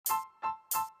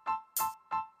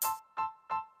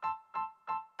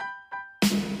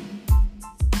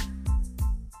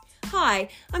Hi,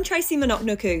 I'm Tracy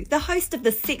Monoknuku, the host of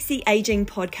the Sexy Aging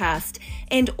podcast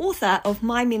and author of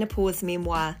my menopause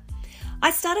memoir.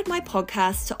 I started my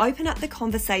podcast to open up the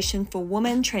conversation for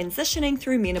women transitioning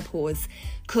through menopause,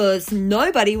 because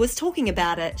nobody was talking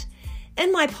about it.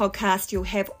 In my podcast, you'll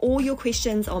have all your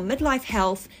questions on midlife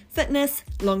health, fitness,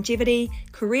 longevity,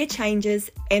 career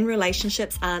changes, and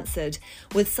relationships answered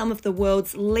with some of the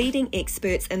world's leading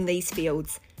experts in these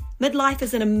fields. Midlife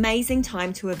is an amazing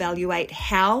time to evaluate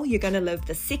how you're going to live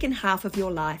the second half of your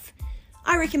life.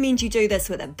 I recommend you do this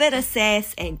with a bit of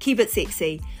sass and keep it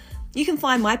sexy. You can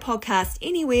find my podcast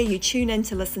anywhere you tune in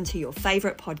to listen to your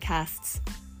favourite podcasts.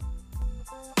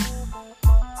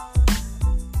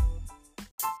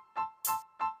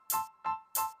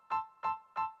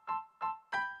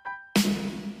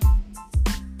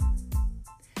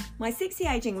 My Sexy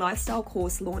Aging Lifestyle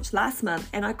course launched last month,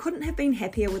 and I couldn't have been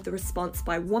happier with the response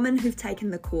by women who've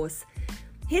taken the course.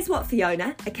 Here's what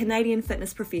Fiona, a Canadian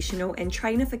fitness professional and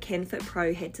trainer for CanFit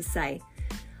Pro, had to say.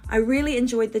 I really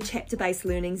enjoyed the chapter-based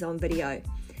learnings on video.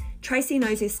 Tracy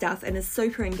knows her stuff and is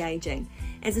super engaging.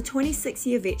 As a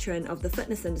 26-year veteran of the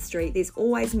fitness industry, there's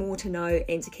always more to know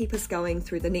and to keep us going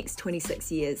through the next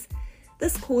 26 years.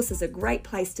 This course is a great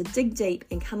place to dig deep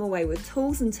and come away with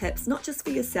tools and tips, not just for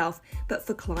yourself, but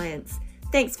for clients.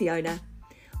 Thanks, Fiona.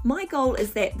 My goal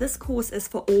is that this course is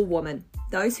for all women,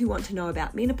 those who want to know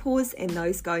about menopause and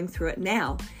those going through it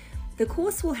now. The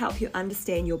course will help you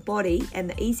understand your body and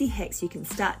the easy hacks you can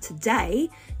start today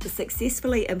to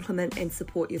successfully implement and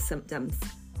support your symptoms.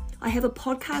 I have a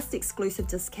podcast exclusive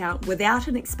discount without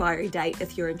an expiry date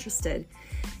if you're interested.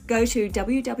 Go to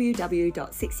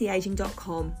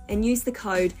www.sexyaging.com and use the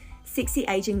code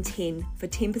SEXYAGING10 for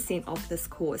 10% off this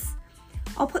course.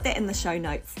 I'll put that in the show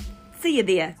notes. See you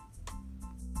there.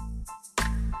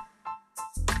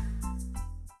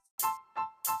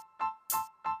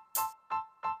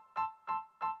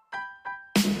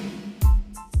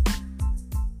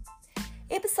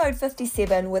 Episode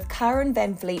 57 with Karen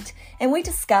Van Vliet, and we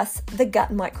discuss the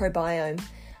gut microbiome.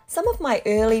 Some of my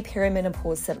early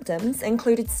perimenopause symptoms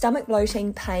included stomach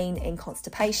bloating, pain, and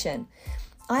constipation.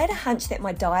 I had a hunch that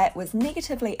my diet was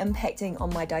negatively impacting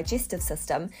on my digestive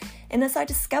system, and as I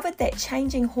discovered that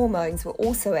changing hormones were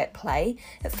also at play,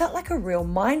 it felt like a real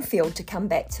minefield to come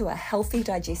back to a healthy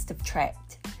digestive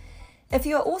tract. If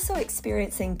you are also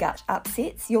experiencing gut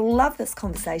upsets, you'll love this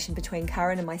conversation between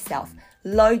Karen and myself.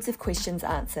 Loads of questions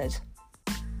answered.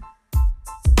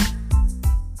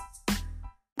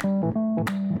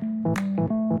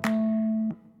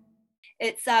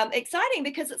 It's exciting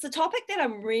because it's a topic that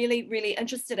I'm really, really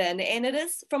interested in, and it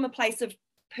is from a place of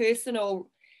personal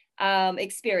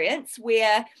experience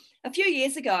where a few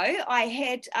years ago I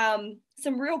had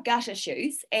some real gut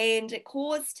issues, and it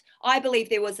caused, I believe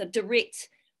there was a direct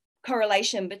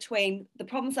correlation between the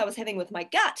problems I was having with my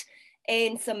gut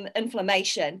and some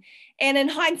inflammation. And in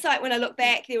hindsight, when I look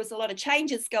back, there was a lot of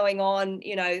changes going on,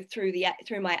 you know, through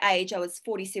my age. I was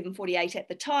 47, 48 at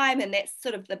the time, and that's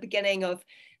sort of the beginning of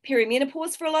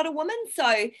perimenopause for a lot of women.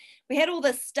 So we had all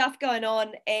this stuff going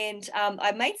on, and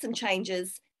I made some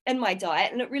changes in my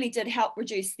diet, and it really did help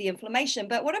reduce the inflammation.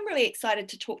 But what I'm really excited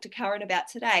to talk to Karen about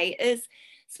today is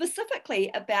specifically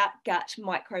about gut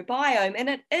microbiome, and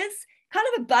it is kind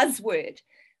of a buzzword.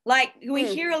 Like, we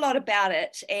hear a lot about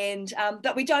it, and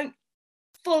but we don't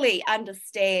fully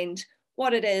understand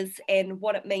what it is and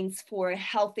what it means for a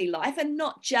healthy life, and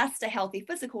not just a healthy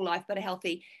physical life, but a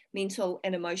healthy mental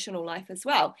and emotional life as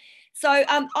well. So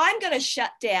I'm going to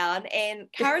shut down,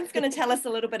 and Karen's going to tell us a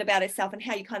little bit about herself and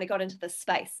how you kind of got into this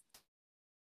space.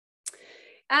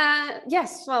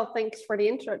 Yes, well, thanks for the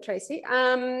intro, Tracy.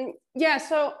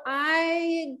 So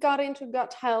I got into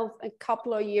gut health a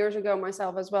couple of years ago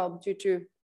myself as well, due to,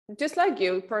 just like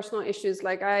you, personal issues.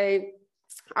 Like I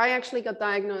actually got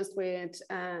diagnosed with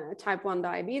type 1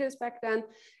 diabetes back then,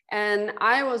 and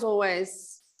I was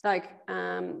always like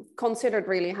considered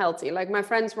really healthy. Like my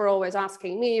friends were always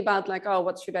asking me about like, oh,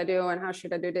 what should I do and how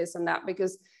should I do this and that,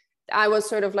 because I was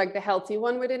sort of like the healthy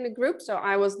one within the group. So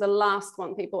I was the last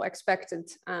one people expected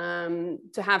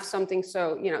to have something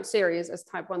so, serious as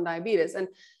type 1 diabetes. And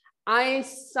I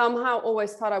somehow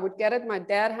always thought I would get it. My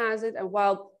dad has it. And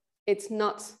while it's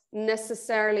not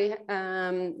necessarily,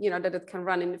 that it can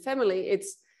run in the family,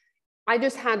 I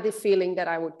just had the feeling that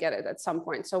I would get it at some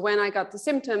point. So when I got the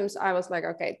symptoms, I was like,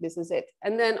 okay, this is it.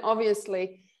 And then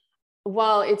obviously,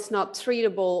 while it's not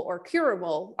treatable or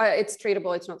curable, it's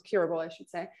treatable, it's not curable, I should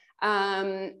say.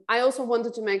 I also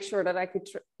wanted to make sure that I could,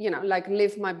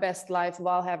 live my best life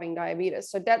while having diabetes.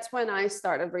 So that's when I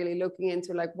started really looking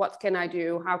into like, what can I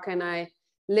do? How can I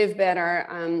live better?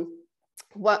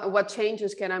 what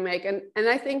changes can I make? And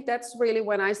I think that's really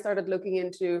when I started looking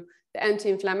into the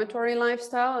anti-inflammatory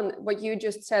lifestyle, and what you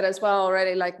just said as well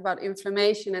already, like about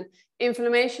inflammation. And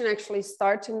inflammation actually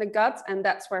starts in the gut, and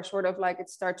that's where sort of like it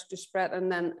starts to spread, and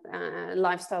then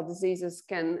lifestyle diseases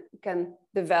can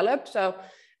develop. So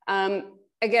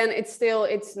again,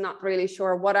 it's not really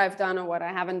sure what I've done or what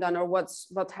I haven't done, or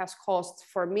what has caused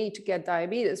for me to get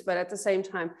diabetes. But at the same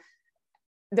time,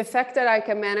 the fact that I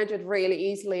can manage it really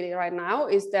easily right now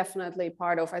is definitely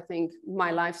part of, I think,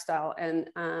 my lifestyle, and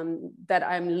that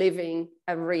I'm living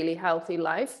a really healthy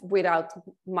life without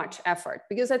much effort.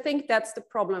 Because I think that's the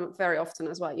problem very often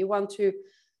as well. You want to,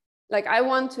 like, I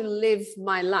want to live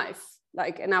my life,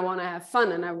 like, and I want to have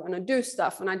fun, and I want to do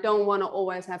stuff, and I don't want to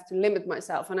always have to limit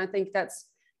myself. And I think that's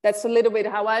a little bit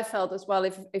how I felt as well.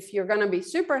 If you're going to be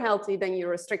super healthy, then you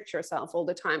restrict yourself all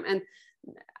the time. And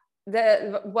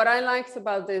what I liked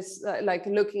about this, like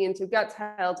looking into gut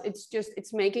health,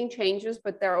 it's making changes,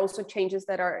 but there are also changes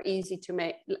that are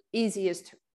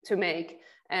easiest to make,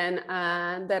 and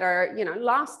that are, you know,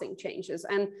 lasting changes.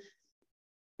 And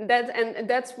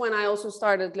that's when I also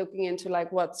started looking into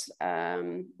like what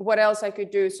else I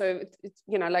could do. So it's,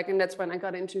 you know, like, and that's when I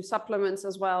got into supplements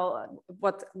as well,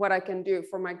 what I can do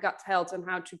for my gut health and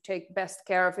how to take best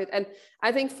care of it. And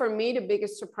I think for me, the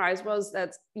biggest surprise was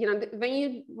that, you know, when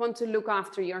you want to look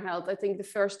after your health, I think the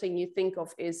first thing you think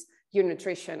of is your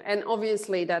nutrition. And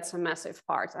obviously that's a massive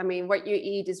part. I mean, what you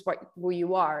eat is who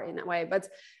you are in a way, but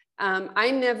I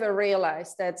never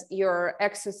realized that your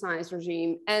exercise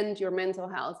regime and your mental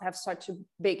health have such a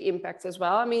big impact as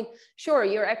well. I mean, sure,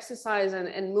 your exercise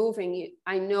and moving,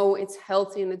 I know it's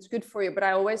healthy and it's good for you, but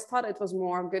I always thought it was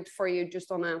more good for you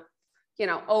just on a, you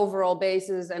know, overall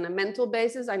basis and a mental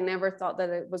basis. I never thought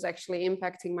that it was actually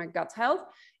impacting my gut health.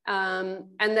 And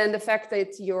then the fact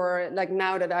that you're like,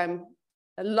 now that I'm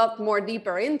a lot more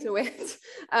deeper into it,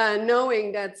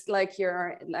 knowing that's like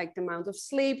your, like the amount of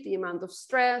sleep, the amount of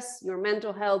stress, your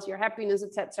mental health, your happiness,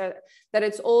 etc., that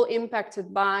it's all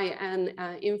impacted by and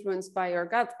influenced by your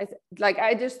gut.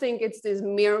 I just think it's this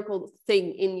miracle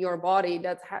thing in your body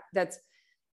that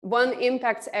one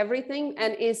impacts everything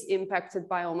and is impacted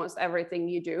by almost everything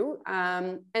you do.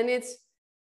 And it's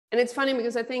funny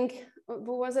because I think,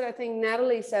 who was it? I think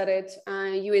Natalie said it.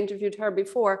 You interviewed her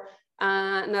before.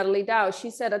 Natalie Dow, she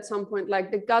said at some point,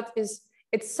 like, the gut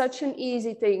it's such an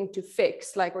easy thing to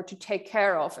fix, like, or to take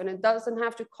care of, and it doesn't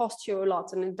have to cost you a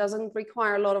lot, and it doesn't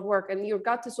require a lot of work. And your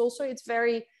gut is also, it's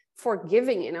very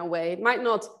forgiving in a way. It might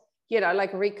not, you know,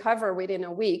 like recover within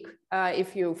a week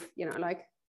if you've, you know, like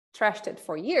trashed it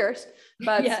for years,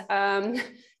 but yeah.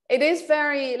 It is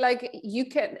very, like,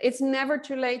 it's never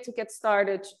too late to get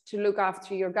started to look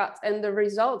after your gut, and the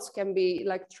results can be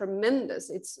like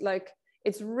tremendous.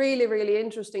 It's really, really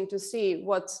interesting to see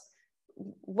what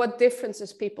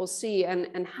differences people see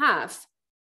and have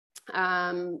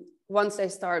once they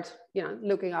start, you know,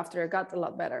 looking after their gut a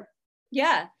lot better.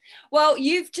 Yeah. Well,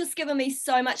 you've just given me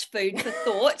so much food for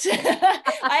thought.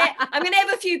 I'm going to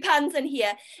have a few puns in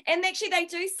here. And actually, they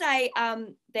do say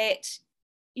that,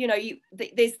 you know,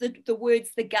 there's the words,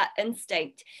 the gut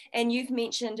instinct. And you've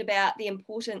mentioned about the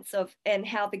importance of and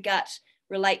how the gut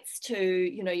relates to,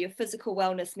 you know, your physical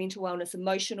wellness, mental wellness,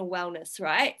 emotional wellness,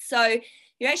 right? So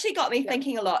you actually got me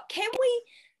thinking a lot. Can we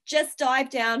just dive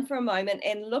down for a moment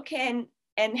and look and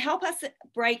help us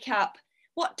break up,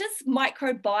 what does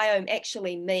microbiome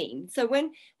actually mean? So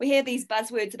when we hear these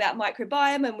buzzwords about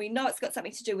microbiome and we know it's got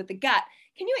something to do with the gut,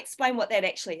 can you explain what that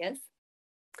actually is?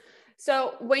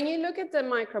 So when you look at the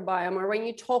microbiome, or when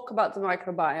you talk about the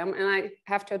microbiome, and I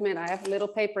have to admit, I have a little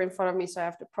paper in front of me, so I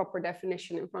have the proper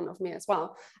definition in front of me as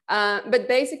well. But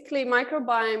basically,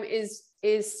 microbiome is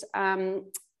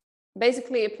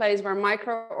basically a place where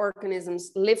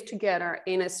microorganisms live together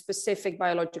in a specific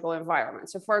biological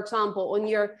environment. So for example, on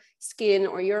your skin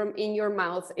or in your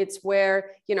mouth, it's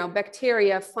where, you know,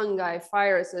 bacteria, fungi,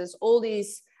 viruses, all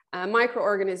these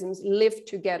microorganisms live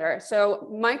together. So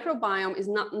microbiome is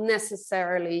not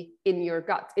necessarily in your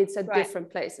gut. It's at different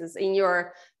places in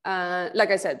your,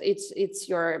 like I said, it's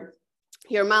your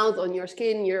mouth, on your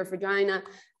skin, your vagina.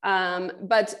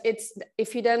 But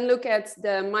if you then look at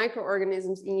the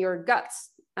microorganisms in your guts,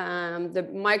 the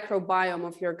microbiome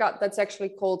of your gut, that's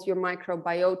actually called your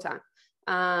microbiota.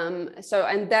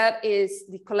 And that is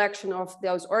the collection of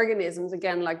those organisms,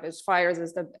 again, like those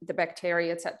viruses, the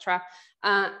bacteria, etc.,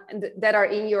 that are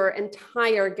in your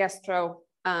entire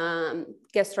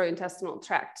gastrointestinal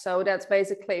tract. So that's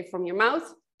basically from your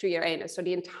mouth to your anus, so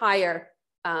the entire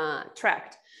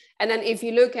tract. And then if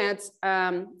you look at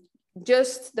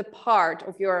just the part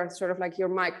of your sort of like your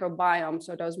microbiome,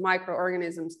 so those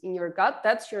microorganisms in your gut,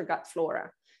 that's your gut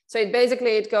flora. So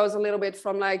it goes a little bit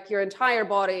from like your entire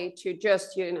body to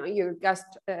just, you know, your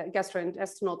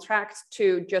gastrointestinal tract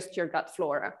to just your gut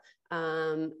flora.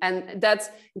 And that's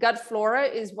gut flora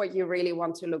is what you really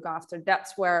want to look after.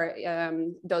 That's where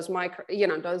those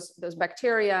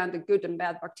bacteria, the good and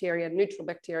bad bacteria, neutral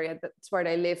bacteria, that's where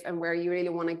they live, and where you really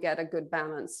want to get a good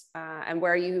balance, and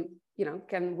where you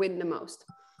can win the most.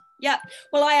 Yeah,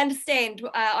 well, I understand.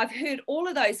 I've heard all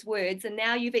of those words, and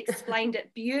now you've explained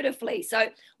it beautifully. So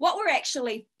what we're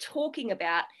actually talking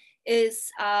about is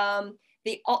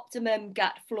the optimum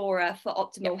gut flora for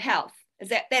optimal health.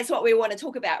 That's what we want to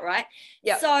talk about, right?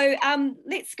 Yeah. So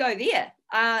let's go there.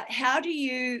 How do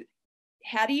you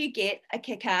get a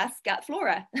kick-ass gut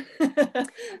flora?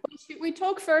 Should we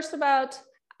talk first about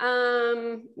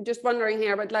just wondering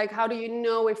here, but like, how do you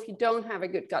know if you don't have a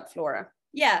good gut flora?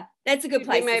 Yeah, that's a good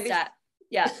place to start.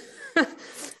 Yeah.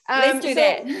 Let's do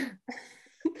that.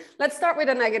 Let's start with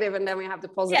a negative, and then we have the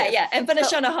positive. Yeah, and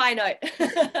finish on a high note.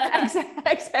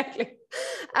 Exactly.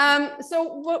 So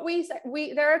what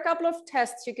there are a couple of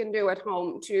tests you can do at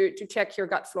home to check your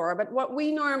gut flora. But what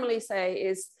we normally say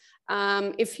is,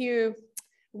 if you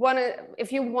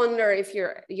wonder if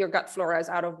your gut flora is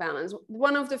out of balance,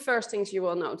 one of the first things you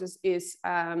will notice is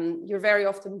you're very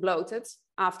often bloated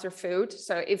after food.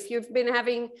 So if you've been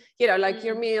having, like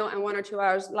your meal, and 1 or 2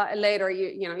 hours later,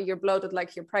 you're bloated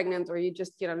like you're pregnant, or you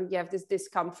just, you have this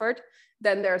discomfort,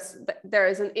 then there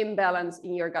is an imbalance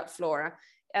in your gut flora.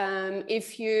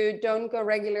 If you don't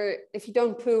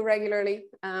poo regularly,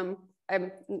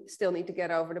 I still need to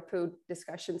get over the poo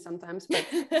discussion sometimes, but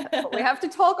that's what we have to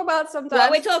talk about sometimes.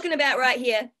 What we're talking about right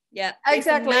here. Yeah,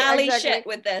 exactly. Gnarly shit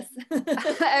with this.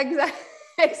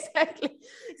 Exactly.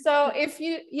 So if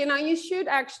you should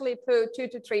actually poo 2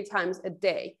 to 3 times a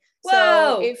day.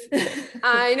 Whoa. So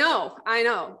I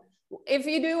know. If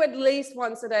you do at least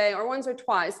once a day or once or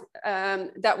twice,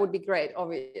 that would be great,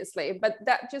 obviously. But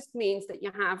that just means that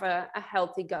you have a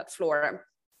healthy gut flora.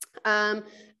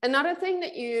 Another thing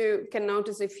that you can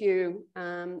notice if your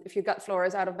gut flora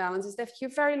is out of balance is that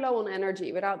you're very low on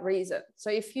energy without reason.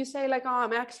 So if you say like, oh,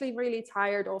 I'm actually really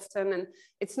tired often, and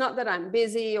it's not that I'm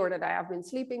busy or that I have been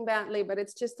sleeping badly, but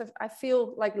it's just I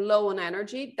feel like low on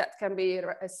energy, that can be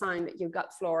a sign that your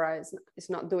gut flora is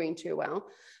not doing too well.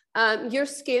 Your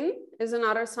skin is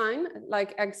another sign,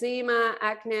 like eczema,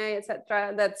 acne,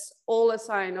 etc. That's all a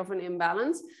sign of an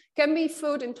imbalance. Can be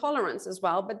food intolerance as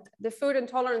well, but the food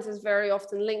intolerance is very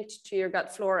often linked to your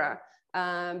gut flora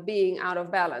being out of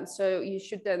balance. So you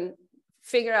should then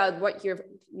figure out what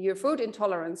your food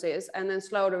intolerance is, and then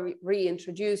slowly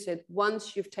reintroduce it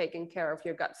once you've taken care of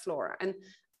your gut flora. And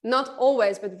not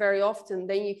always, but very often,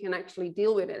 then you can actually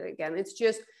deal with it again. It's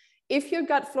just, if your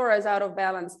gut flora is out of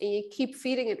balance and you keep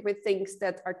feeding it with things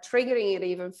that are triggering it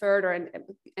even further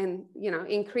and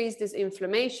increase this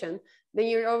inflammation, then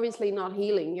you're obviously not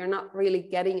healing. You're not really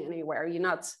getting anywhere. You're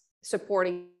not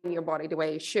supporting your body the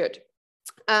way you should.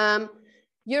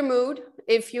 Your mood,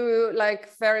 if you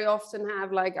very often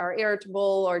have are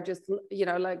irritable or just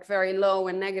very low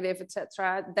and negative,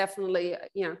 etc., definitely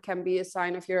can be a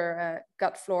sign of your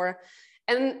gut flora.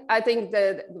 And I think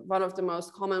that one of the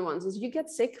most common ones is you get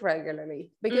sick regularly,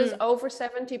 because over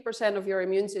 70% of your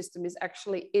immune system is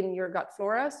actually in your gut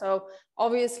flora. So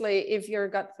obviously, if your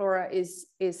gut flora is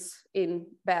in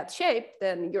bad shape,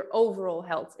 then your overall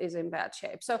health is in bad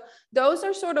shape. So those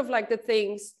are sort of the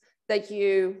things that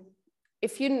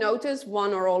if you notice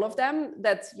one or all of them,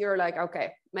 that you're like,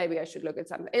 okay, maybe I should look at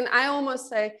something. And I almost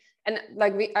say, and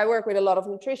I work with a lot of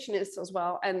nutritionists as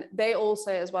well, and they all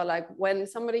say as well, when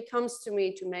somebody comes to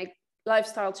me to make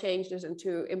lifestyle changes and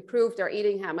to improve their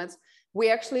eating habits,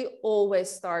 we actually always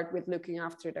start with looking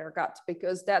after their gut,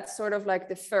 because that's sort of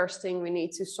the first thing we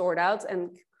need to sort out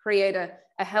and create a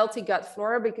healthy gut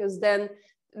flora. Because then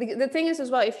the thing is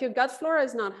as well, if your gut flora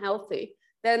is not healthy,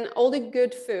 then all the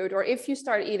good food, or if you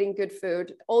start eating good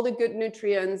food, all the good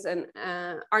nutrients and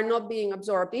are not being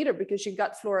absorbed either, because your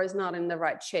gut flora is not in the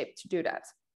right shape to do that.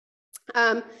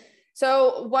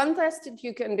 So one test that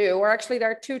you can do, or actually there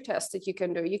are 2 tests that you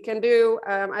can do. You can do,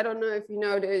 I don't know if you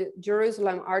know the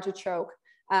Jerusalem artichoke.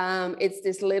 It's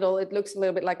this it looks a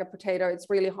little bit like a potato. It's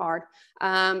really hard.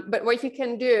 But what you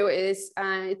can do is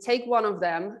take one of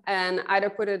them and either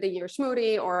put it in your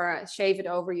smoothie or shave it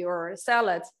over your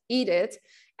salad, eat it.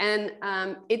 And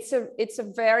it's a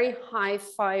very high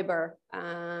fiber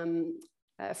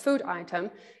food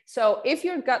item. So if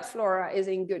your gut flora is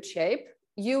in good shape,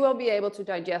 you will be able to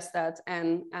digest that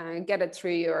and get it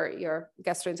through your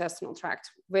gastrointestinal tract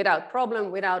without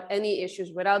problem, without any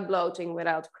issues, without bloating,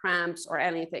 without cramps or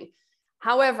anything.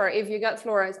 However, if your gut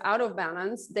flora is out of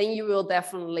balance, then you will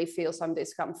definitely feel some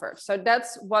discomfort. So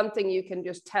that's one thing you can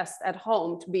just test at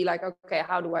home to be like, okay,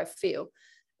 how do I feel?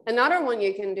 Another one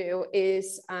you can do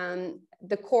is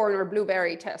the corn or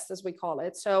blueberry test, as we call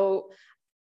it. So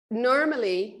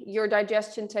normally your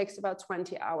digestion takes about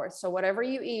 20 hours. So whatever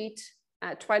you eat,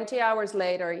 20 hours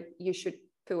later, you should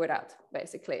poo it out,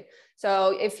 basically.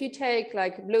 So if you take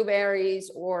like blueberries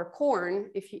or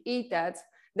corn, if you eat that,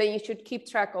 then you should keep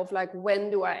track of like, when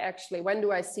do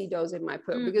I see those in my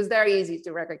poo? Because they're easy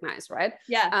to recognize, right?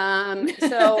 Yeah.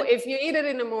 So if you eat it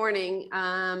in the morning,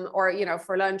 or, you know,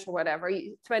 for lunch or whatever,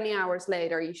 20 hours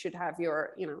later, you should have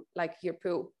your, you know, like your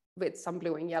poo with some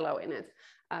blue and yellow in it.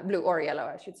 Blue or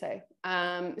yellow, I should say.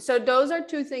 So those are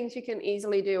two things you can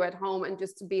easily do at home, and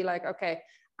just to be like, okay,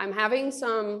 I'm having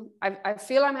I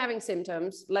feel I'm having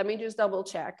symptoms. Let me just double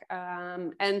check.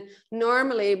 And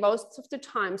normally, most of the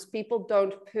times, people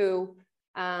don't poo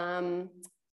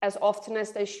as often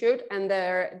as they should, and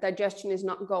their digestion is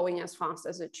not going as fast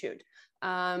as it should.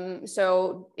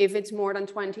 So if it's more than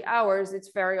 20 hours,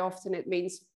 it's very often, it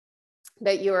means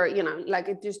that you're, you know, like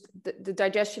it just, the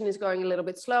digestion is going a little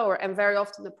bit slower. And very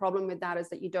often the problem with that is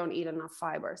that you don't eat enough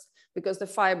fibers, because the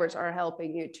fibers are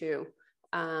helping you to,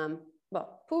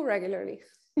 poo regularly.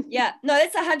 Yeah, no,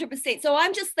 that's 100%. So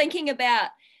I'm just thinking about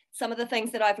some of the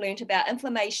things that I've learned about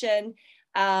inflammation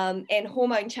and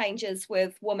hormone changes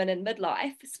with women in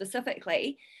midlife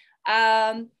specifically.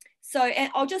 And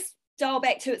I'll just dial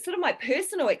back to it, sort of my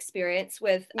personal experience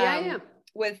with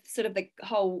with sort of the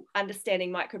whole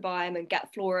understanding microbiome and gut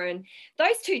flora, and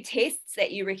those two tests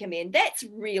that you recommend, that's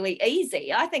really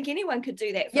easy. I think anyone could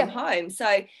do that from home. So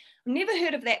I've never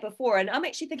heard of that before. And I'm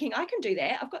actually thinking I can do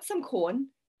that. I've got some corn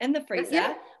in the freezer.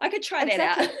 Yeah, I could try that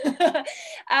out.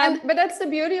 But that's the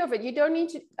beauty of it. You don't need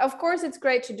to, of course, it's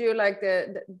great to do like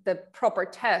the proper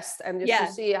test and just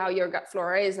to see how your gut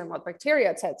flora is and what bacteria,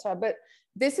 etc. But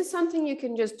this is something you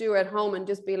can just do at home and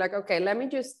just be like, okay, let me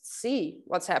just see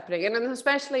what's happening. And then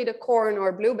especially the corn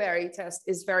or blueberry test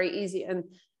is very easy and,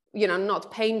 you know, not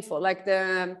painful. Like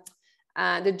the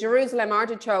Jerusalem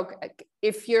artichoke,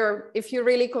 if you're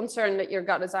really concerned that your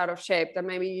gut is out of shape, then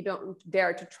maybe you don't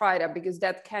dare to try that, because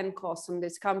that can cause some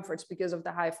discomforts because of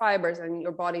the high fibers, and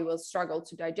your body will struggle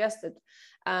to digest it.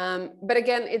 But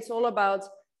again, it's all about,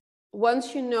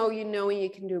 once you know, and you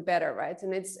can do better, right?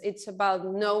 And it's about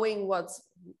knowing what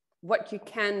you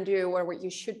can do or what you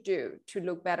should do to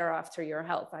look better after your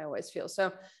health, I always feel.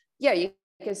 So yeah, you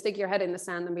can stick your head in the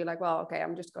sand and be like, well, okay,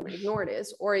 I'm just going to ignore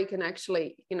this, or you can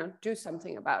actually, you know, do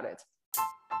something about it.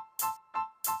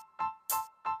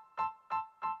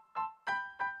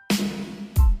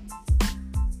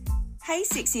 Hey,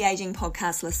 Sexy Aging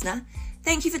podcast listener.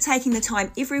 Thank you for taking the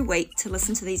time every week to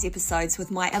listen to these episodes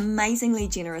with my amazingly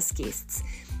generous guests.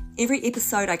 Every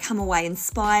episode I come away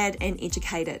inspired and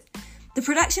educated. The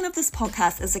production of this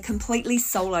podcast is a completely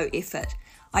solo effort.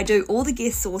 I do all the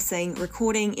guest sourcing,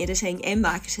 recording, editing and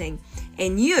marketing,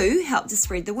 and you help to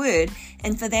spread the word,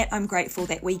 and for that I'm grateful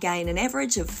that we gain an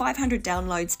average of 500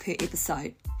 downloads per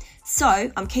episode.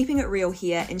 So I'm keeping it real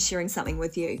here and sharing something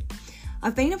with you.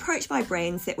 I've been approached by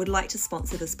brands that would like to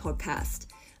sponsor this podcast.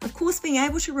 Of course, being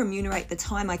able to remunerate the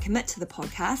time I commit to the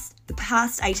podcast, the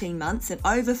past 18 months and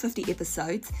over 50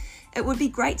 episodes, it would be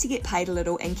great to get paid a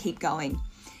little and keep going.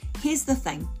 Here's the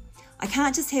thing. I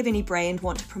can't just have any brand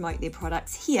want to promote their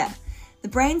products here. The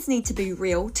brands need to be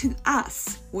real to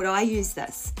us. Would I use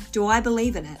this? Do I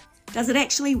believe in it? Does it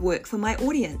actually work for my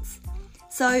audience?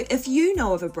 So if you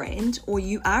know of a brand, or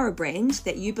you are a brand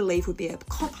that you believe would be a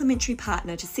complementary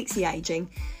partner to Sexy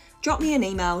Aging, drop me an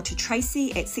email to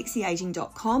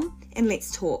tracy@sexyaging.com and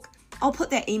let's talk. I'll put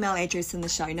that email address in the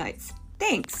show notes.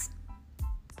 Thanks.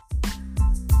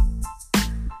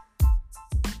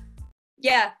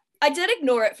 Yeah, I did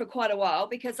ignore it for quite a while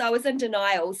because I was in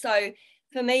denial. So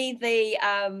for me, the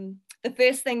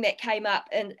first thing that came up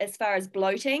in as far as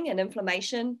bloating and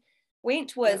inflammation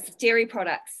went was dairy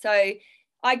products. So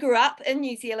I grew up in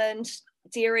New Zealand.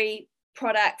 Dairy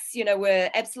products, you know,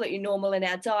 were absolutely normal in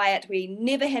our diet. We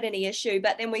never had any issue.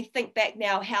 But then we think back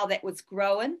now how that was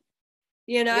growing,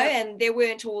 you know, and there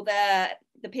weren't all the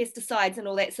pesticides and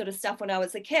all that sort of stuff when I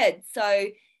was a kid. So,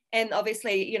 and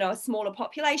obviously, you know, a smaller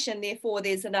population, therefore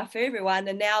there's enough for everyone.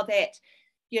 And now that,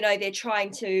 you know, they're trying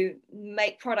to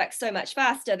make products so much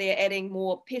faster, they're adding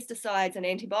more pesticides and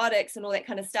antibiotics and all that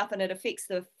kind of stuff, and it affects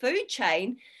the food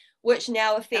chain, which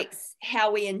now affects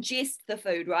how we ingest the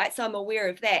food, right? So I'm aware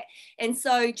of that. And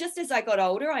so just as I got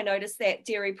older, I noticed that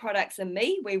dairy products and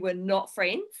me, we were not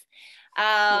friends.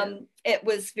 It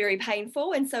was very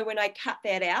painful. And so when I cut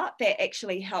that out, that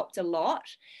actually helped a lot.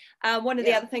 One of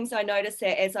the other things I noticed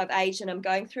that as I've aged and I'm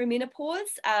going through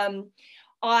menopause,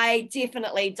 I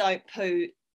definitely don't poo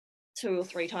 2 or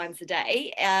 3 times a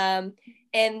day. And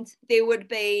it wouldn't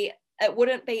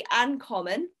be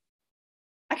uncommon.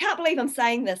 I can't believe I'm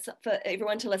saying this for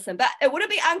everyone to listen, but it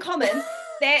wouldn't be uncommon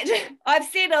that I've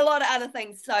said a lot of other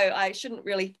things, so I shouldn't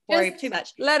really worry too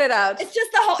much. Let it out. It's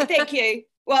just the whole, thank you.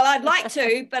 Well, I'd like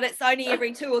to, but it's only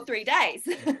every 2 or 3 days.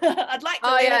 I'd like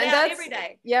to let it out every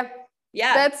day. Yeah.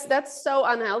 That's so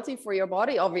unhealthy for your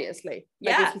body, obviously.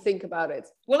 If you think about it.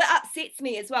 Well, it upsets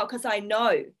me as well because I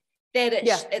know that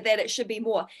it should be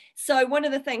more. So one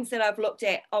of the things that I've looked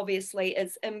at, obviously,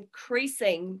 is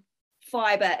increasing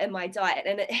fiber in my diet,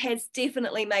 and it has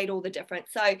definitely made all the difference.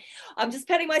 So I'm just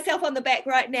patting myself on the back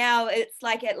right now. It's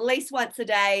like at least once a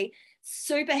day.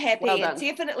 Super happy. It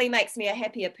definitely makes me a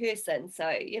happier person. So,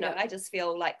 I just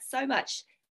feel like so much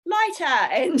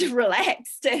lighter and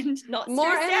relaxed and not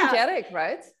more energetic out.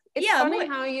 Right? It's funny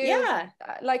how you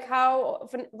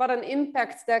what an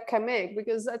impact that can make,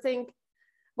 because I think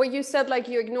what you said, like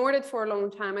you ignored it for a long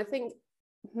time. I think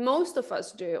most of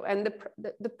us do, and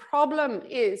the problem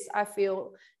is, I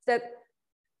feel that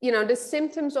the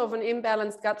symptoms of an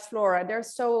imbalanced gut flora, they're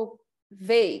so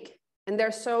vague and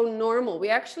they're so normal. We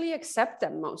actually accept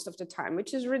them most of the time,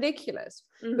 which is ridiculous.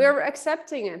 We're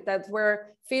accepting it, that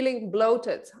we're feeling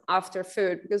bloated after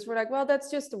food because we're like, well, that's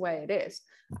just the way it is.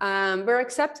 We're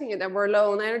accepting it, that we're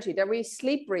low on energy, that we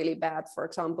sleep really bad, for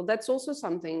example. That's also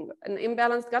something. An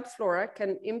imbalanced gut flora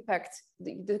can impact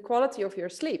the quality of your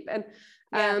sleep, and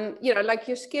like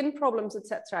your skin problems,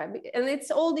 etc. And it's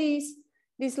all these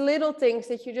little things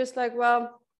that you just like,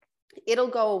 well, it'll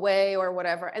go away or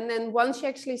whatever. And then once you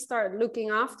actually start looking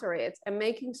after it and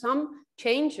making some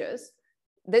changes,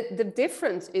 the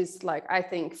difference is, like, I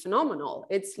think, phenomenal.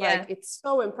 It's like, it's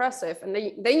so impressive. And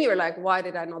then you're like, why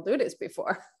did I not do this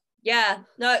before? Yeah,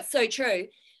 no, it's so true.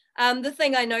 The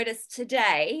thing I noticed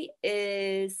today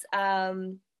is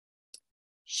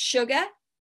sugar,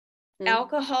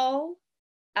 alcohol.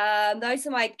 Those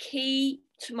are my 2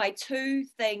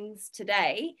 things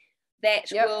today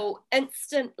that will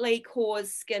instantly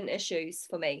cause skin issues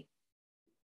for me.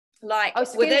 Like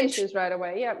skin issues right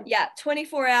away.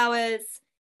 24 hours.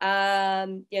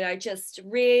 Just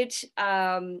red,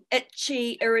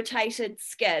 itchy, irritated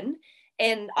skin.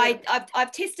 And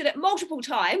I've tested it multiple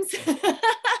times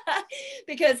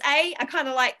because A, I kind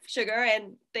of like sugar,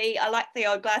 and B, I like the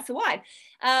odd glass of wine.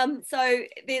 So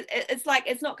it's like,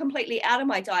 it's not completely out of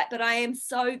my diet, but I'm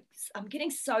getting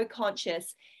so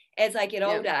conscious as I get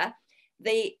older,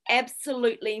 the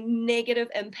absolutely negative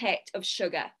impact of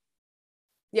sugar.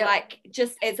 Like,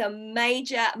 just as a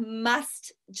major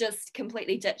must, just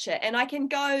completely ditch it. And I can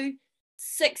go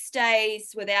 6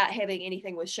 days without having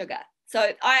anything with sugar. So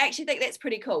I actually think that's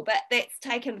pretty cool, but that's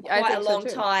taken quite a long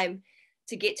time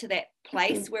to get to that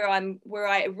place where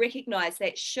I recognize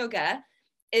that sugar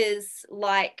is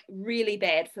like really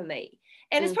bad for me.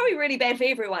 And it's probably really bad for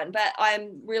everyone, but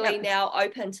I'm really now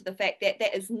open to the fact that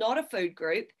that is not a food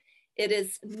group. It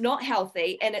is not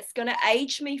healthy, and it's going to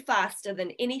age me faster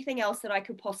than anything else that I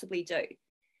could possibly do.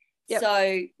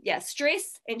 So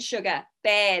stress and sugar,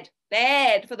 bad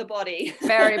for the body.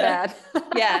 Very bad.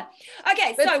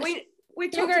 Okay, but so we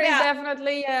talked sugar about, is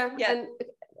definitely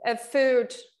a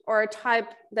food or a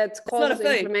type that causes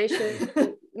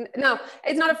inflammation. No,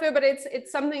 it's not a food, but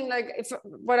it's something like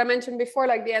what I mentioned before,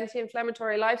 like the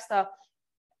anti-inflammatory lifestyle.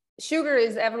 Sugar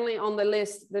is definitely on the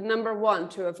list, the number 1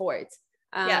 to avoid.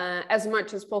 As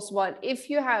much as possible. And if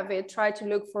you have it, try to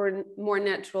look for more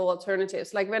natural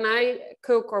alternatives. Like when I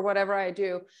cook or whatever I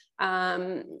do,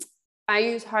 I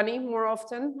use honey more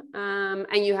often,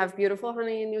 and you have beautiful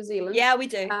honey in New Zealand. Yeah, we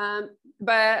do.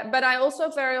 But I also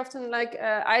very often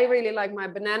I really like my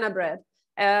banana bread,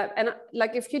 and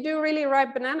like if you do really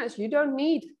ripe bananas, you don't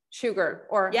need sugar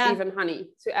or even honey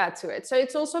to add to it. So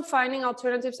it's also finding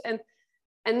alternatives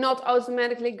and not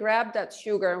automatically grab that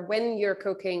sugar when you're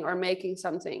cooking or making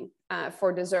something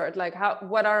for dessert. Like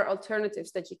what are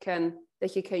alternatives that you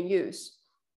can use?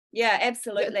 Yeah,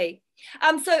 absolutely.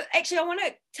 So actually, I want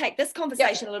to take this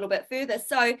conversation a little bit further.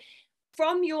 So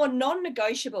from your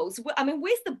non-negotiables, I mean,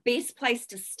 where's the best place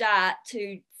to start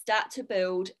to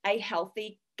build a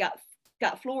healthy gut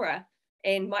flora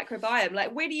and microbiome?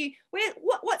 Like,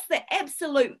 what's the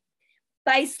absolute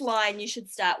baseline you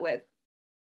should start with?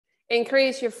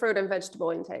 Increase your fruit and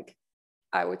vegetable intake,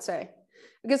 I would say,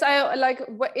 because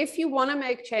if you want to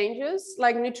make changes,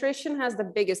 like nutrition has the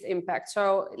biggest impact.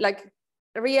 So like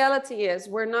the reality is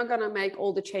we're not going to make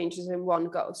all the changes in one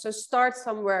go. So start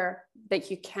somewhere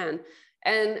that you can.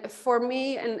 And for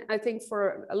me, and I think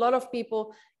for a lot of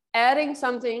people, adding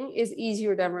something is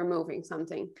easier than removing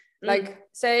something. Like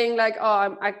saying like,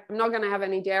 oh, I'm not going to have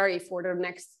any dairy for the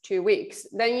next 2 weeks.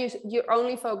 Then you're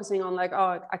only focusing on like,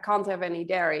 oh, I can't have any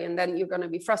dairy. And then you're going to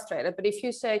be frustrated. But if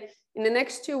you say in the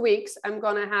next 2 weeks, I'm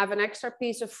going to have an extra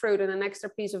piece of fruit and an extra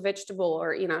piece of vegetable,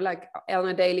 or, you know, like on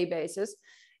a daily basis,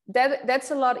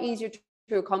 that's a lot easier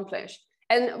to accomplish.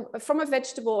 And from a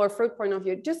vegetable or fruit point of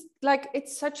view, just like,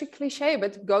 it's such a cliche,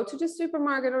 but go to the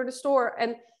supermarket or the store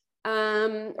and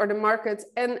or the market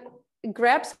and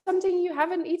grab something you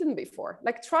haven't eaten before.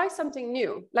 Like, try something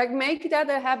new. Like, make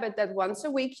that a habit that once a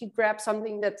week you grab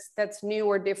something that's new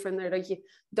or different, or that you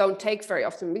don't take very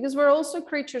often, because we're also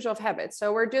creatures of habit.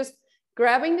 So we're just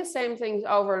grabbing the same things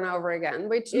over and over again,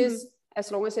 which is,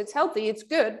 as long as it's healthy, it's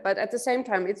good. But at the same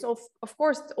time, it's of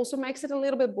course, it also makes it a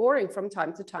little bit boring from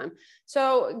time to time.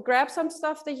 So grab some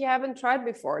stuff that you haven't tried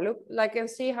before, look like, and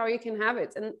see how you can have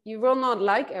it. And you will not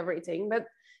like everything, but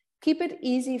keep it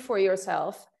easy for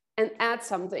yourself and add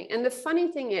something. And the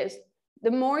funny thing is, the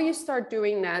more you start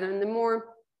doing that and the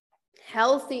more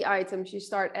healthy items you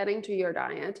start adding to your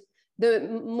diet,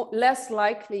 the less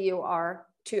likely you are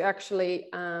to actually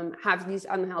have these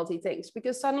unhealthy things,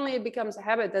 because suddenly it becomes a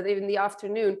habit that in the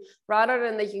afternoon, rather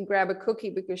than that you grab a cookie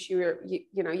because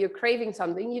you're craving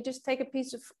something, you just take a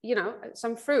piece of, you know,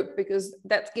 some fruit, because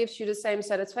that gives you the same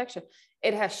satisfaction.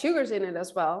 It has sugars in it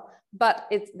as well,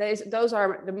 but those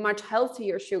are the much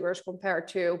healthier sugars compared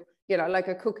to, you know, like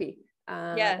a cookie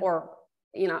or,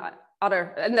 you know,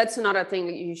 other, and that's another thing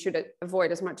that you should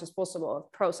avoid as much as possible,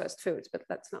 of processed foods, but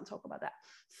let's not talk about that.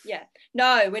 Yeah,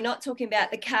 no, we're not talking about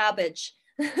the garbage.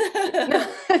 no,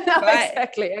 right.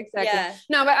 Exactly. Yeah.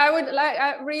 No, but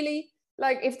I really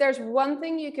like, if there's one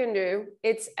thing you can do,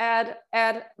 it's add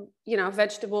you know,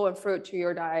 vegetable and fruit to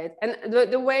your diet. And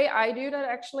the way I do that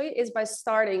actually is by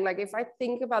starting, like, if I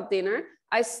think about dinner,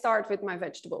 I start with my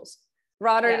vegetables,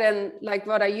 rather than like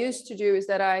what I used to do is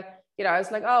that I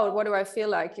was like, oh, what do I feel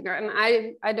like, you know? And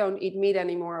I don't eat meat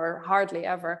anymore, or hardly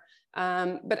ever.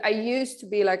 But I used to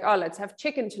be like, oh, let's have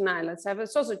chicken tonight, let's have a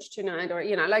sausage tonight, or,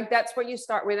 you know, like, that's what you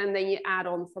start with, and then you add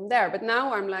on from there. But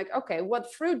now I'm like, okay, what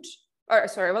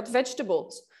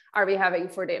vegetables are we having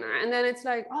for dinner? And then it's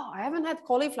like, oh, I haven't had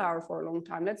cauliflower for a long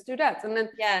time, let's do that. And then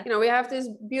you know, we have this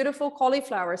beautiful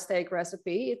cauliflower steak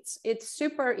recipe. It's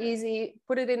super easy,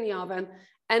 put it in the oven.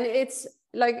 And it's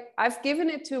like, I've given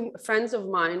it to friends of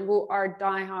mine who are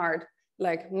diehard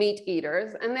like meat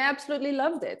eaters, and they absolutely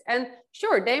loved it. And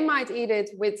sure, they might eat it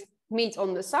with meat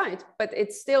on the side, but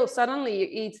it's still, suddenly you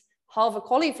eat half a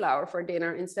cauliflower for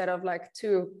dinner instead of like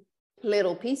 2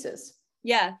 little pieces.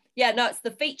 No, it's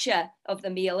the feature of the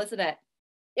meal, isn't it?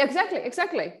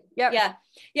 Exactly. Yeah.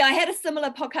 I had a similar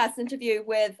podcast interview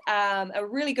with a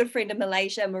really good friend in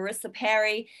Malaysia, Marissa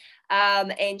Parry,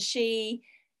 and she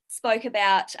spoke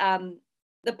about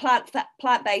the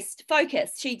plant-based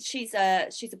focus. She's a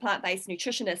plant-based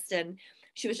nutritionist, and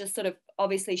she was just sort of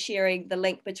obviously sharing the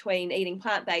link between eating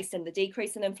plant-based and the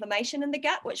decrease in inflammation in the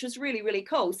gut, which was really, really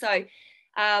cool. So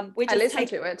we're just listened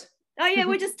to it. Oh yeah,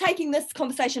 we're just taking this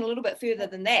conversation a little bit further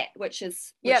than that, which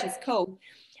is cool.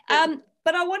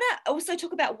 But I want to also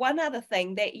talk about one other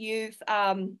thing that you've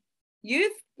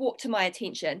brought to my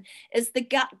attention, is the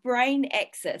gut-brain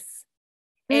axis.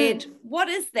 And what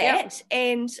is that?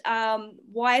 And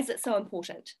why is it so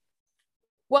important?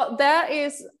 Well, that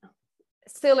is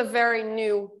still a very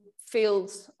new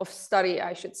field of study,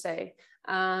 I should say.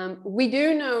 We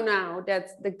do know now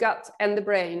that the gut and the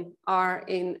brain are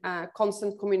in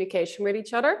constant communication with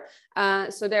each other.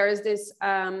 So there is this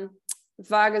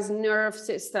vagus nerve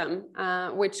system,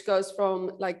 which goes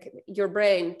from like your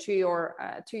brain to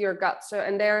your gut. So,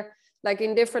 and they're like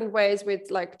in different ways with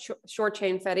like short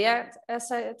chain fatty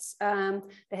acids, the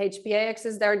HPA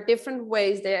axis. There are different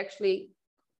ways they actually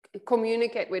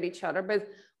communicate with each other. But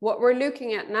what we're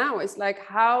looking at now is like,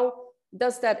 how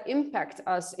does that impact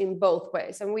us in both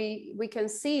ways? And we can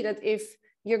see that if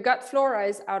your gut flora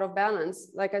is out of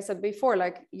balance, like I said before,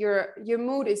 like your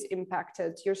mood is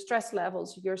impacted, your stress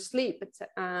levels, your sleep.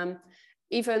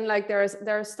 Even like there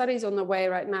are studies on the way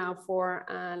right now for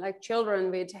like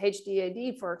children with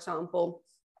HDAD, for example,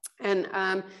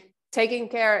 and taking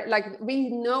care, like we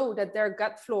know that their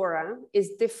gut flora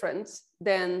is different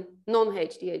than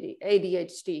non-HDAD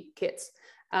ADHD kids.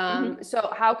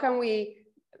 So how can we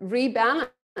rebalance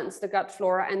the gut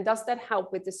flora, and does that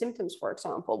help with the symptoms, for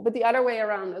example? But the other way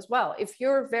around as well, if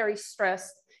you're very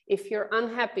stressed, if you're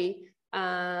unhappy,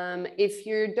 if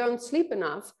you don't sleep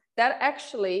enough, that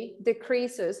actually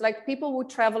decreases, like people who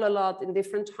travel a lot in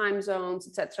different time zones,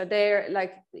 etc. They're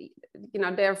like, you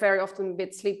know, they're very often a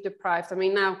bit sleep deprived. I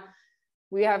mean, now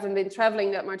we haven't been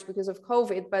traveling that much because of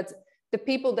COVID, but the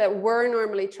people that were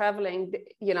normally traveling,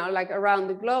 you know, like around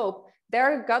the globe,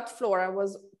 their gut flora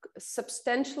was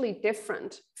substantially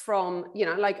different from, you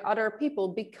know, like other people,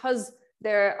 because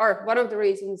one of the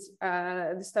reasons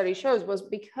the study shows was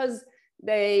because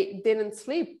they didn't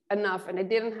sleep enough and they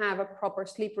didn't have a proper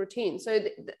sleep routine. So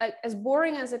as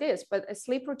boring as it is, but a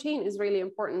sleep routine is really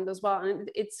important as well. And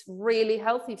it's really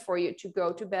healthy for you to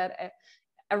go to bed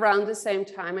around the same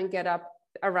time and get up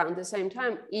around the same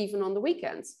time, even on the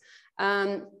weekends.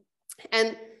 And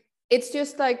it's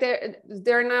just like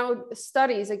there are now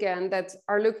studies again that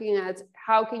are looking at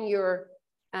how can your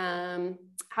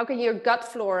gut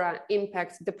flora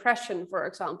impact depression, for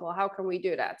example. How can we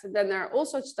do that? And then there are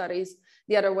also studies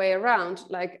the other way around,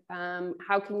 like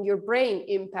how can your brain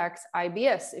impact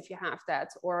IBS if you have that,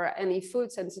 or any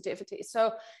food sensitivity.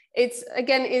 So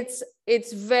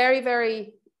it's very,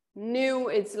 very new.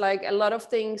 It's like a lot of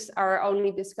things are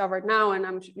only discovered now, and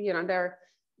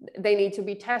they need to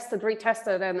be tested,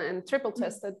 retested, and triple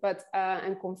tested, but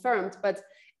and confirmed. But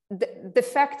the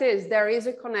fact is there is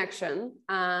a connection.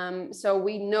 So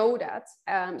we know that.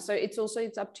 So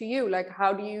it's up to you. Like,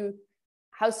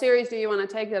 how serious do you want to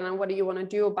take that, and what do you want to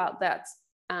do about that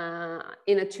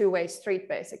in a two-way street,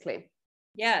 basically?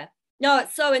 Yeah. No,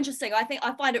 it's so interesting.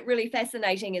 I find it really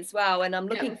fascinating as well. And I'm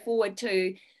looking forward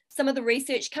to some of the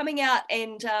research coming out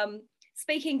and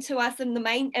speaking to us in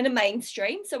a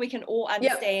mainstream, so we can all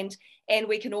understand and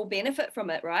we can all benefit from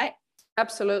it, right?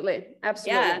 Absolutely.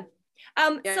 Yeah.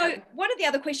 So one of the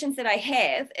other questions that I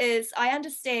have is, I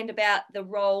understand about the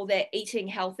role that eating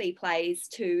healthy plays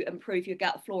to improve your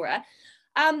gut flora.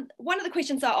 One of the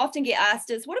questions I often get asked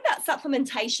is, what about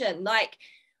supplementation? Like,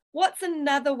 what's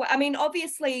another way? I mean,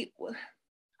 obviously,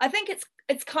 I think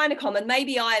it's kind of common.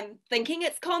 Maybe I'm thinking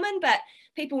it's common, but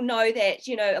people know that,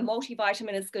 you know, a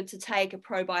multivitamin is good to take, a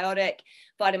probiotic,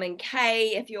 vitamin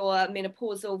K, if you're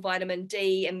menopausal, vitamin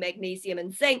D, and magnesium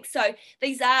and zinc. So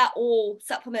these are all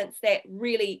supplements that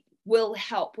really will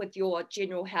help with your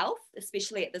general health,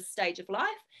 especially at this stage of life.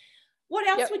 What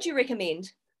else would you recommend?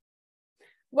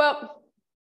 Well,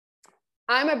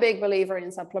 I'm a big believer in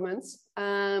supplements.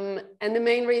 And the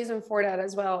main reason for that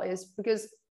as well is because,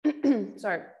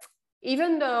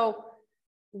 even though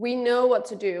we know what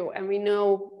to do and we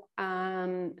know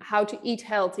how to eat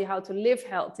healthy, how to live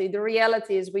healthy, the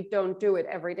reality is we don't do it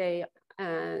every day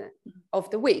of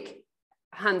the week,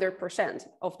 100%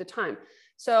 of the time.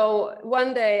 So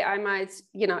one day I might,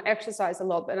 you know, exercise a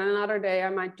lot, but another day I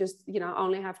might just, you know,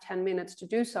 only have 10 minutes to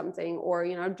do something, or,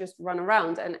 you know, just run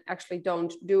around and actually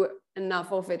don't do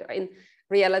enough of it. In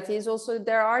reality is also,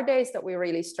 there are days that we're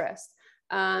really stressed.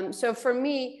 So for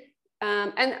me,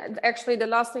 and actually the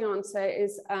last thing I want to say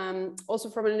is also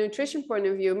from a nutrition point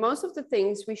of view, most of the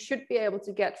things we should be able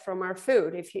to get from our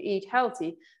food if you eat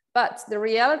healthy. But the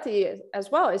reality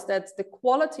as well is that the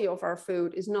quality of our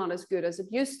food is not as good as it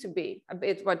used to be, a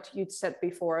bit what you'd said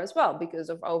before as well, because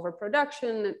of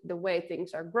overproduction, the way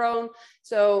things are grown.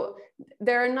 So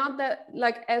there are not that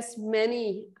like as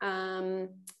many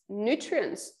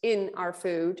nutrients in our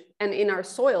food and in our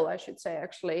soil, I should say,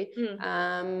 actually,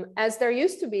 as there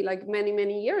used to be like many,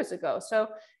 many years ago. So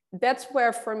that's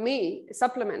where, for me,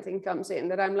 supplementing comes in,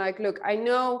 that I'm like, look, I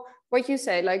know what you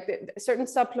say, like certain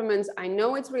supplements, I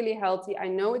know it's really healthy, I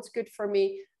know it's good for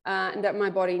me, and that my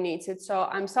body needs it. So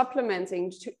I'm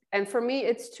supplementing and for me,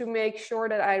 it's to make sure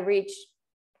that I reach,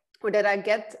 or that I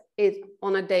get it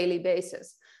on a daily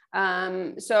basis.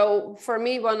 So for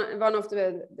me, one of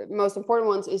the most important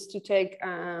ones is to take,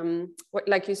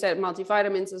 like you said,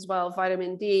 multivitamins as well,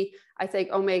 vitamin D. I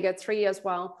take omega-3 as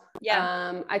well.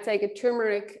 I take a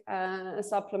turmeric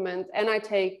supplement, and I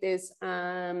take this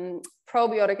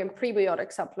probiotic and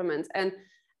prebiotic supplement. And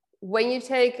when you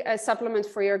take a supplement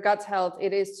for your gut health,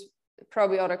 it is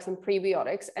probiotics and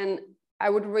prebiotics. And I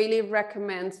would really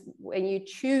recommend, when you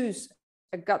choose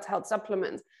a gut health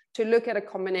supplement, to look at a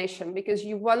combination, because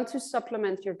you want to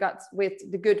supplement your gut with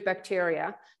the good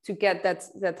bacteria to get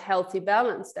that healthy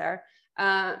balance there.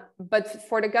 But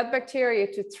for the gut bacteria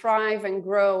to thrive and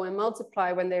grow and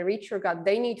multiply when they reach your gut,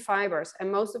 they need fibers.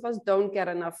 And most of us don't get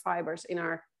enough fibers in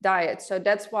our diet. So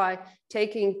that's why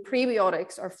taking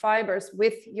prebiotics or fibers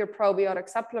with your probiotic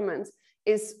supplements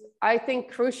is, I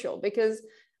think, crucial. Because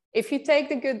if you take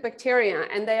the good bacteria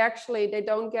and they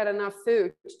don't get enough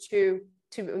food to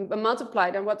multiply,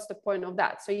 then what's the point of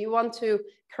that? So you want to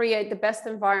create the best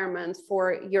environment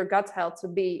for your gut health to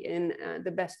be in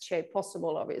the best shape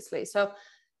possible, obviously. So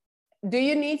do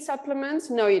you need supplements?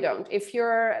 No, you don't. If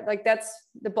you're like, that's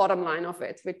the bottom line of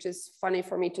it, which is funny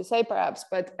for me to say perhaps,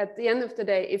 but at the end of the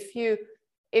day,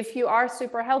 if you are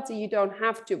super healthy, you don't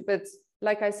have to. But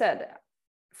like I said,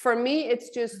 for me, it's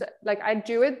just like I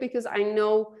do it because I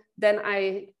know then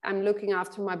I'm looking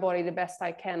after my body the best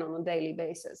I can on a daily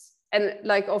basis. And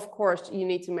like, of course, you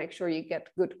need to make sure you get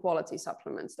good quality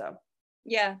supplements though.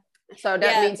 Yeah. So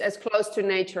that means as close to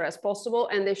nature as possible,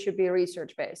 and they should be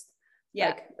research based. Yeah.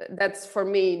 Like that's for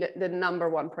me the number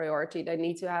one priority. They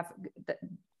need to have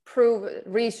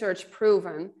research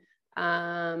proven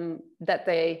that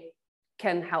they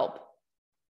can help.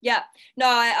 Yeah. No,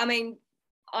 I mean,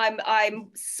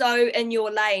 I'm so in your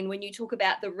lane when you talk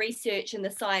about the research and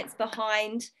the science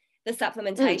behind the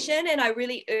supplementation. And I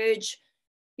really urge,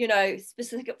 you know,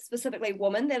 specifically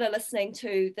women that are listening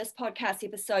to this podcast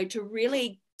episode to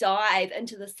really dive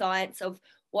into the science of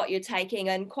what you're taking.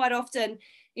 And quite often,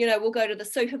 you know, we'll go to the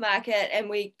supermarket and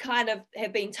we kind of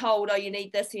have been told, oh, you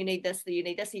need this, you need this, you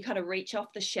need this. You kind of reach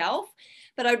off the shelf.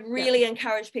 But I'd really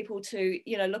encourage people to,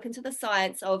 you know, look into the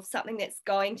science of something that's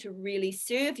going to really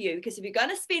serve you. Because if you're going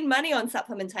to spend money on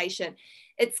supplementation,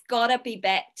 it's got to be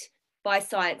backed by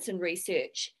science and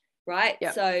research, right?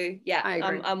 Yeah. So yeah,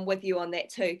 I'm with you on that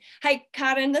too. Hey,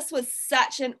 Karen, this was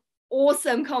such an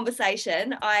awesome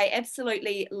conversation. I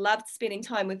absolutely loved spending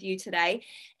time with you today.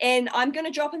 And I'm going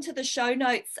to drop into the show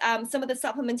notes some of the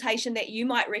supplementation that you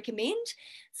might recommend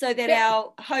so that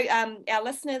our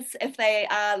listeners, if they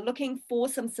are looking for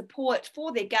some support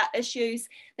for their gut issues,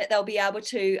 that they'll be able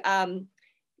to,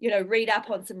 you know, read up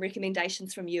on some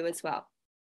recommendations from you as well.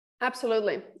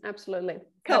 Absolutely. Absolutely.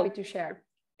 Cool. Happy to share.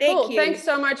 Thank you. Thanks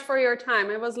so much for your time.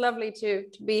 It was lovely to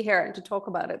be here and to talk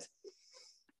about it.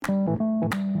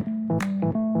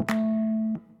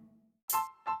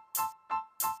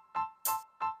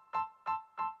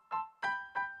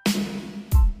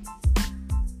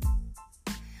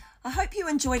 I hope you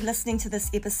enjoyed listening to this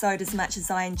episode as much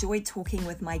as I enjoyed talking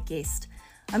with my guest.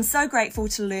 I'm so grateful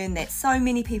to learn that so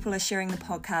many people are sharing the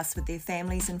podcast with their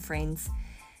families and friends.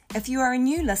 If you are a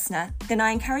new listener, then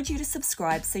I encourage you to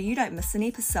subscribe so you don't miss an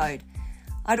episode.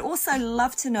 I'd also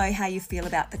love to know how you feel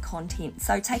about the content,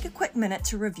 so take a quick minute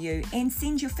to review and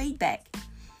send your feedback.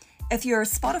 If you're a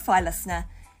Spotify listener,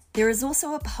 there is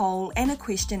also a poll and a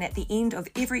question at the end of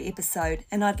every episode,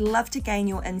 and I'd love to gain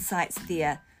your insights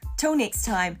there. Till next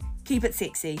time, keep it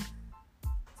sexy.